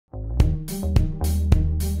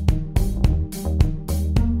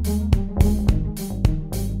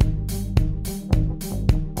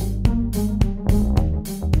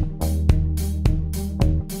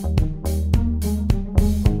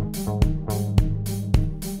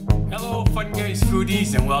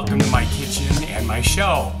foodies, and welcome to my kitchen and my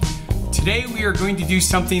show. Today we are going to do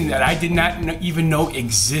something that I did not even know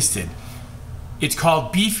existed. It's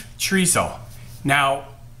called beef chorizo. Now,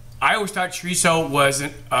 I always thought chorizo was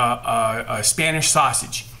a Spanish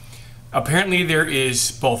sausage. Apparently there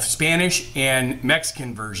is both Spanish and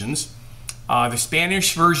Mexican versions. The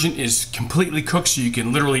Spanish version is completely cooked, so you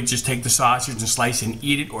can literally just take the sausage and slice and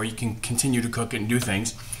eat it, or you can continue to cook it and do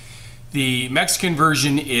things. The Mexican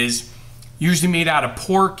version is usually made out of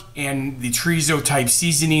pork and the chorizo type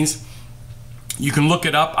seasonings. You can look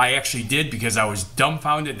it up. I actually did because I was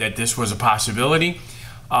dumbfounded that this was a possibility.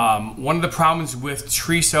 One of the problems with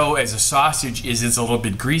chorizo as a sausage is it's a little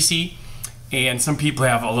bit greasy, and some people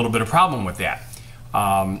have a little bit of problem with that.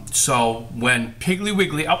 So when Piggly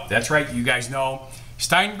Wiggly, oh, that's right, you guys know,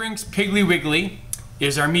 Steinbrink's Piggly Wiggly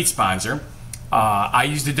is our meat sponsor. I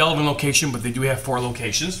use the Delavan location, but they do have 4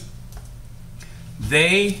 locations.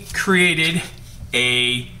 They created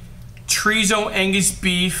a chorizo Angus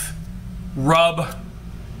beef rub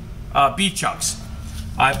beef chunks.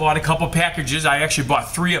 I bought a couple packages. I actually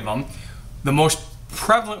bought 3 of them. The most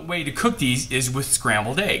prevalent way to cook these is with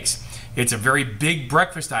scrambled eggs. It's a very big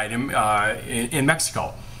breakfast item in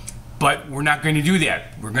Mexico, but we're not going to do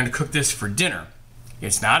that. We're going to cook this for dinner.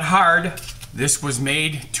 It's not hard. This was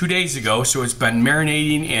made 2 days ago, so it's been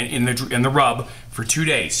marinating in the rub for 2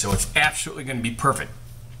 days, so it's absolutely going to be perfect.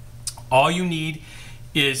 All you need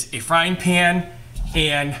is a frying pan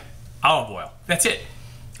and olive oil. That's it.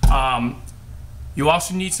 You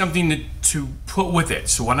also need something to put with it.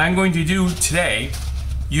 So what I'm going to do today,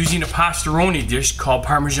 using a pastaroni dish called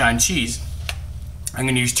Parmesan cheese, I'm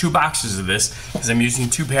going to use 2 boxes of this because I'm using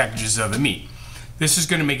 2 packages of the meat. This is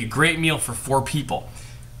going to make a great meal for 4 people.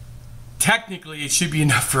 Technically, it should be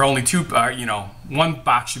enough for only 2, 1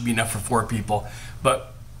 box should be enough for 4 people,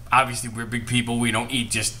 but obviously we're big people, we don't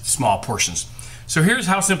eat just small portions. So here's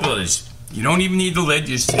how simple it is. You don't even need the lid,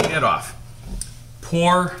 you just take that off.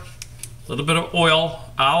 Pour a little bit of oil,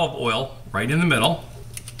 olive oil, right in the middle,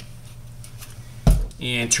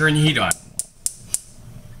 and turn the heat on.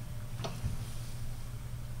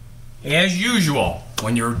 As usual,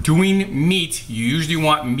 when you're doing meat, you usually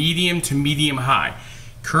want medium to medium high.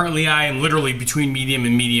 Currently, I am literally between medium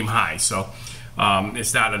and medium high, so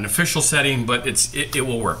it's not an official setting, but it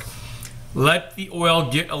will work. Let the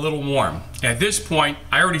oil get a little warm. At this point,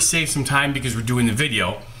 I already saved some time because we're doing the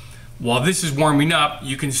video. While this is warming up,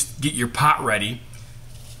 you can get your pot ready.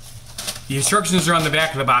 The instructions are on the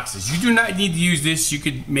back of the boxes. You do not need to use this. You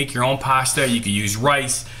could make your own pasta, you could use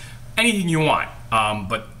rice, anything you want.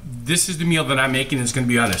 But this is the meal that I'm making. It's going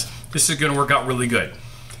to be on this. This is going to work out really good.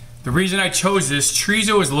 The reason I chose this,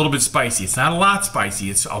 chorizo is a little bit spicy. It's not a lot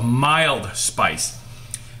spicy, it's a mild spice.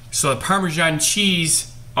 So the Parmesan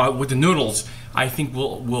cheese with the noodles, I think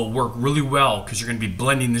will work really well because you're going to be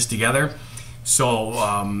blending this together.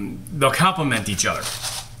 So they'll complement each other.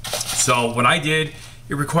 So what I did,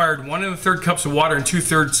 it required 1 1/3 cups of water and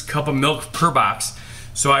 2/3 cup of milk per box.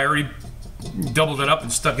 So I already doubled it up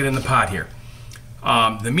and stuck it in the pot here.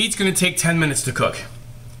 The meat's going to take 10 minutes to cook.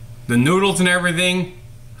 The noodles and everything,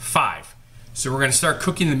 5. So we're going to start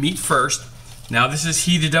cooking the meat first. Now this is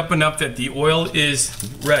heated up enough that the oil is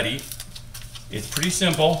ready. It's pretty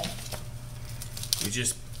simple. You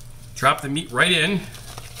just drop the meat right in.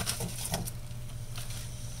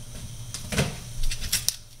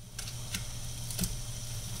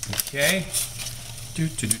 Okay.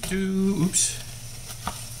 Oops.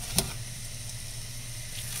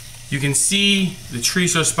 You can see the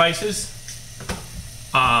chorizo spices.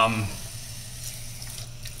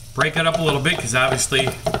 Break it up a little bit because obviously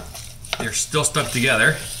they're still stuck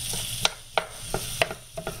together.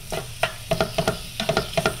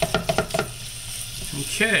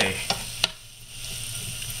 Okay.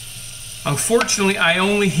 Unfortunately, I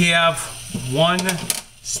only have 1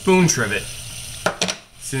 spoon trivet.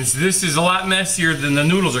 Since this is a lot messier than the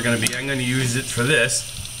noodles are going to be, I'm going to use it for this,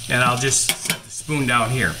 and I'll just set the spoon down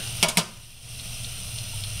here.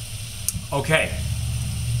 Okay.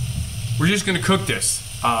 We're just going to cook this.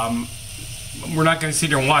 We're not going to sit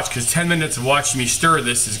here and watch because 10 minutes of watching me stir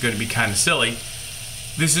this is going to be kind of silly.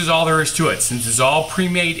 This is all there is to it. Since it's all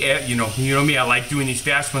pre-made, you know me, I like doing these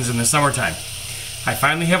fast ones in the summertime. I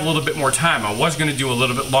finally have a little bit more time. I was going to do a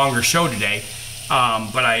little bit longer show today,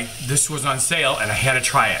 but this was on sale and I had to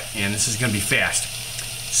try it, and this is going to be fast.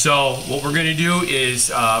 So what we're going to do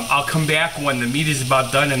is I'll come back when the meat is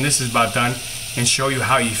about done and this is about done and show you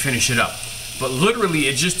how you finish it up. But literally,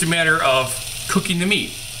 it's just a matter of cooking the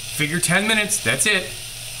meat. Figure 10 minutes, that's it.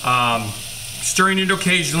 Stirring it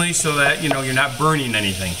occasionally so that you're not burning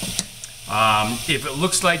anything. If it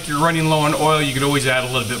looks like you're running low on oil, you could always add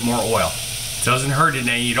a little bit more oil. Doesn't hurt it,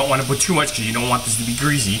 and you don't want to put too much because you don't want this to be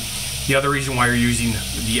greasy. The other reason why you're using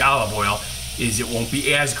the olive oil is it won't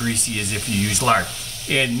be as greasy as if you use lard.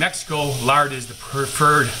 In Mexico, lard is the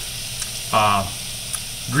preferred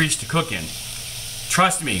grease to cook in.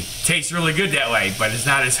 Trust me, it tastes really good that way, but it's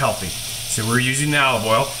not as healthy. So we're using the olive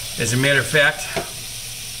oil. As a matter of fact,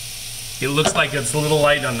 it looks like it's a little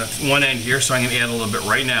light on the one end here, so I'm going to add a little bit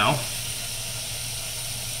right now.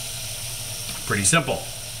 Pretty simple.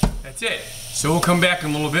 That's it. So we'll come back in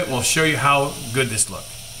a little bit and we'll show you how good this looks.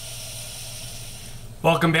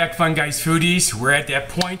 Welcome back, Fun Guys Foodies. We're at that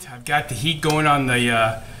point. I've got the heat going on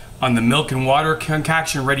the milk and water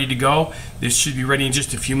concoction ready to go. This should be ready in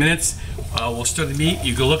just a few minutes. We'll stir the meat.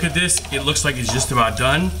 You can look at this. It looks like it's just about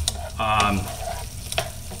done. I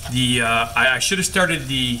should have started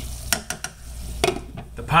the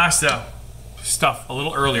pasta stuff a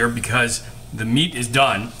little earlier because the meat is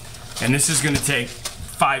done, and this is going to take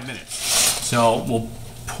 5 minutes. So we'll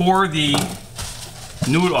pour the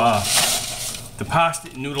noodle, the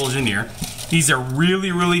pasta noodles in here. These are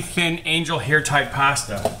really, really thin angel hair type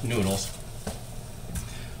pasta noodles.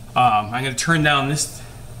 I'm going to turn down this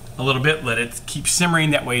a little bit, let it keep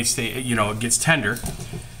simmering. That way it gets tender.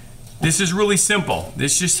 This is really simple.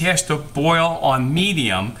 This just has to boil on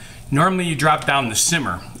medium. Normally you drop down the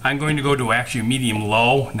simmer. I'm going to go to actually medium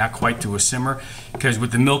low, not quite to a simmer, because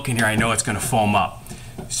with the milk in here I know it's going to foam up.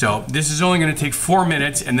 So this is only going to take 4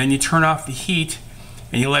 minutes, and then you turn off the heat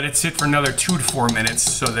and you let it sit for another 2 to 4 minutes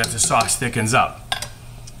so that the sauce thickens up.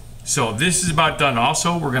 So this is about done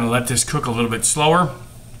also. We're going to let this cook a little bit slower.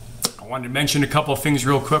 I wanted to mention a couple of things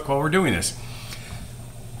real quick while we're doing this.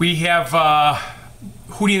 We have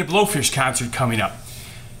Hootie and the Blowfish concert coming up.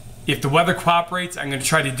 If the weather cooperates, I'm going to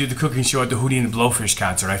try to do the cooking show at the Hootie and the Blowfish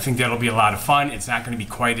concert. I think that'll be a lot of fun. It's not going to be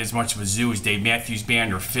quite as much of a zoo as Dave Matthews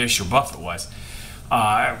Band or Fish or Buffett was.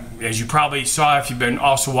 As you probably saw if you've been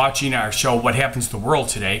also watching our show, What Happens to the World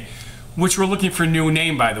Today, which we're looking for a new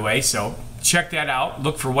name, by the way, so check that out.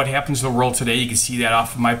 Look for What Happens to the World Today. You can see that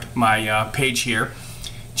off of my page here.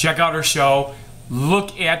 Check out our show.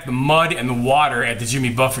 Look at the mud and the water at the Jimmy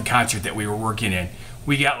Buffett concert that we were working in.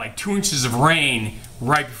 We got like 2 inches of rain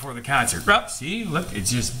right before the concert. Oh, see, look,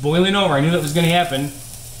 it's just boiling over. I knew that was going to happen.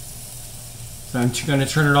 So I'm going to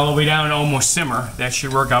turn it all the way down and almost simmer. That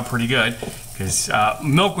should work out pretty good, because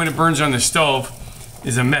milk, when it burns on the stove,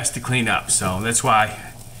 is a mess to clean up. So that's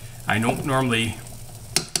why I don't normally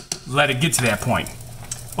let it get to that point.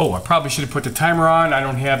 Oh, I probably should have put the timer on. I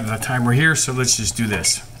don't have the timer here, so let's just do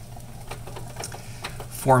this.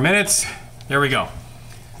 4 minutes. There we go.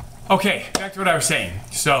 Okay, back to what I was saying.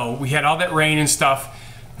 So we had all that rain and stuff.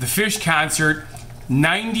 The fish concert,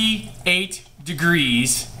 98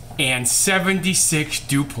 degrees and 76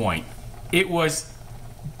 dew point. It was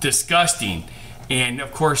disgusting. And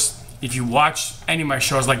of course, if you watch any of my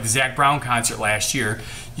shows like the Zach Brown concert last year,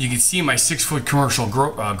 you can see my 6-foot commercial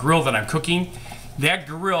grill that I'm cooking. That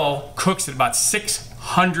grill cooks at about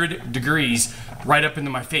 600 degrees right up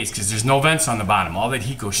into my face because there's no vents on the bottom. All that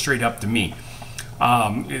heat goes straight up to me.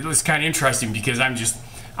 It was kind of interesting because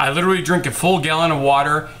I literally drink a full gallon of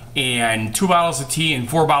water and 2 bottles of tea and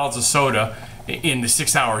 4 bottles of soda in the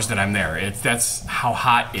 6 hours that I'm there. That's how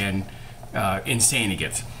hot and insane it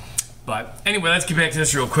gets. But anyway, let's get back to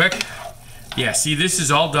this real quick. Yeah, see, this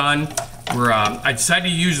is all done. I decided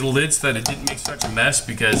to use the lid so that it didn't make such a mess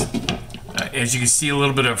because, as you can see, a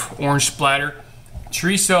little bit of orange splatter.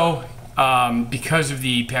 Chorizo, because of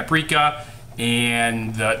the paprika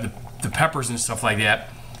and the peppers and stuff like that,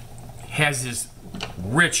 has this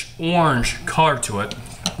rich orange color to it,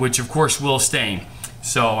 which of course will stain.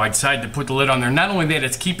 So I decided to put the lid on there. Not only that,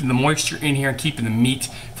 it's keeping the moisture in here and keeping the meat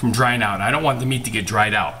from drying out. I don't want the meat to get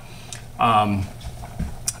dried out.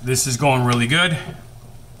 This is going really good.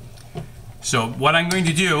 So what I'm going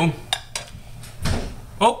to do,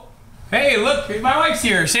 oh, hey, look, my wife's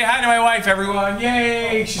here. Say hi to my wife, everyone.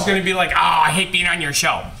 Yay! She's going to be like, oh, I hate being on your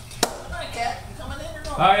show. Hi, cat. You coming in or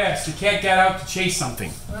not? Oh, yes, the cat got out to chase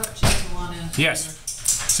something. Well, chase him on in. Yes.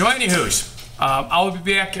 So anywho's, I'll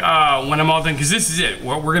be back when I'm all done, because this is it.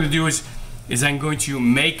 What we're going to do is I'm going to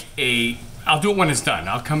make I'll do it when it's done.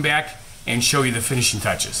 I'll come back and show you the finishing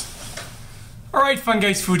touches. All right, Fun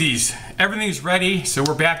Guys Foodies, everything's ready, so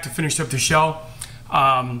we're back to finish up the show.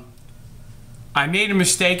 I made a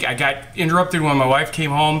mistake. I got interrupted when my wife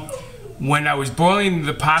came home. When I was boiling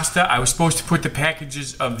the pasta, I was supposed to put the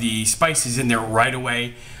packages of the spices in there right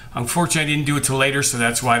away. Unfortunately, I didn't do it till later, so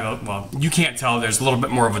that's why, well, you can't tell, there's a little bit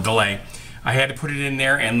more of a delay. I had to put it in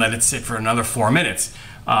there and let it sit for another 4 minutes.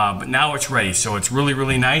 But now it's ready, so it's really,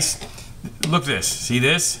 really nice. Look at this, see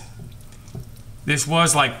this? This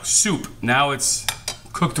was like soup. Now it's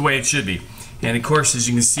cooked the way it should be. And of course, as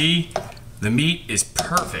you can see, the meat is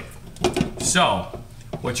perfect. So,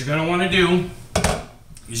 what you're gonna wanna do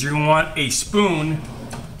is you're gonna want a spoon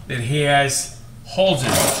that has holes in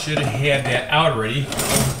it. Should have had that out already.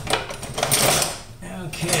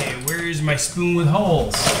 Okay, where is my spoon with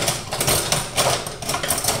holes?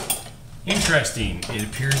 Interesting, it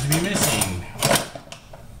appears to be missing.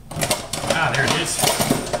 Ah, there it is.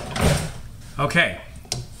 Okay,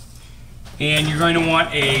 and you're going to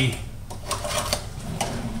want a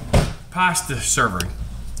pasta server.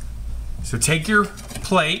 So take your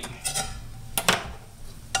plate,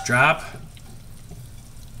 drop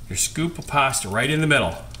your scoop of pasta right in the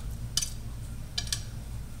middle.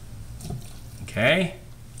 Okay,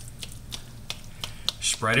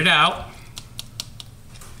 spread it out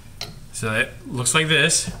so it looks like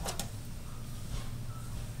this,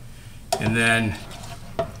 and then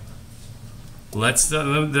let's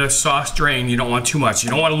the sauce drain. You don't want too much.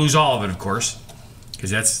 You don't want to lose all of it, of course,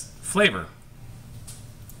 because that's flavor.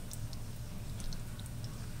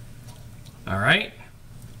 All right,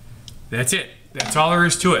 that's it. That's all there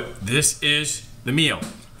is to it. This is the meal.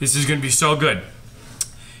 This is going to be so good.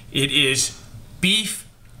 It is beef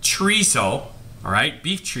chorizo, all right,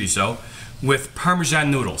 beef chorizo with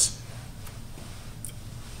Parmesan noodles.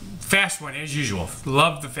 Fast one as usual.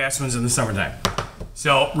 Love the fast ones in the summertime.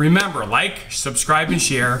 So remember, like, subscribe, and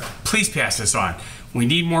share. Please pass this on. We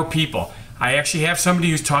need more people. I actually have somebody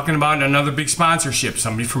who's talking about another big sponsorship,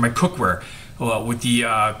 somebody for my cookware with the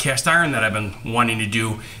cast iron that I've been wanting to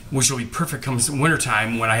do, which will be perfect come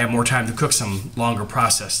wintertime when I have more time to cook some longer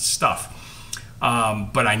processed stuff.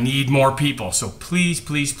 But I need more people, so please,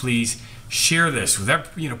 please, please share this with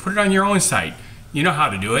put it on your own site. You know how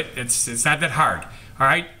to do it. It's not that hard. All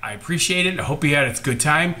right, I appreciate it. I hope you had a good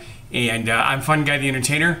time, and I'm Funguy the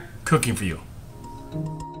Entertainer, cooking for you.